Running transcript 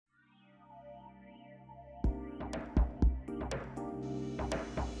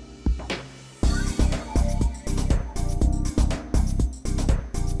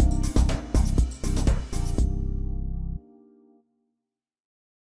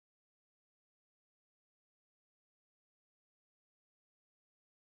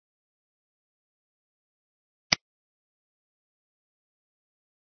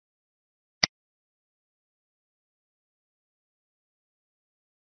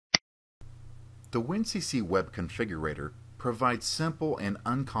The WinCC Web Configurator provides simple and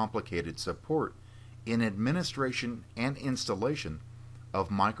uncomplicated support in administration and installation of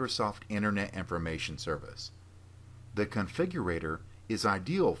Microsoft Internet Information Service. The configurator is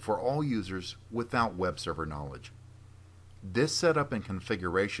ideal for all users without web server knowledge. This setup and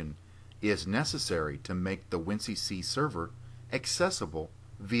configuration is necessary to make the WinCC server accessible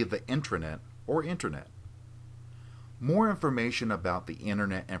via the intranet or internet. More information about the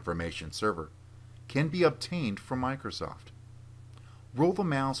Internet Information Server can be obtained from Microsoft. Roll the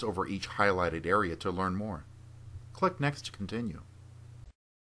mouse over each highlighted area to learn more. Click Next to continue.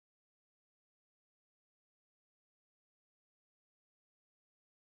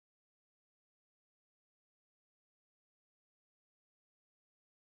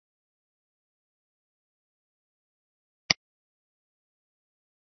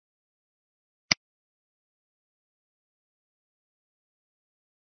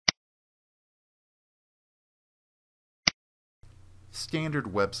 Standard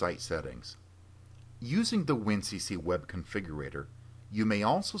website settings. Using the WinCC Web Configurator, you may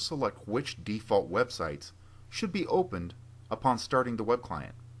also select which default websites should be opened upon starting the web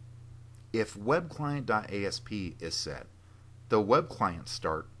client. If webclient.asp is set, the web clients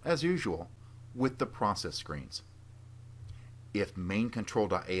start, as usual, with the process screens. If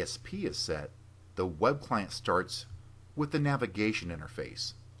maincontrol.asp is set, the web client starts with the navigation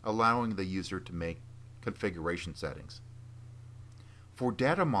interface, allowing the user to make configuration settings. For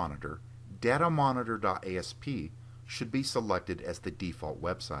Data Monitor, datamonitor.asp should be selected as the default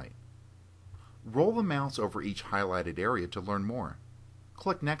website. Roll the mouse over each highlighted area to learn more.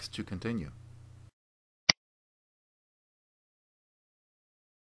 Click Next to continue.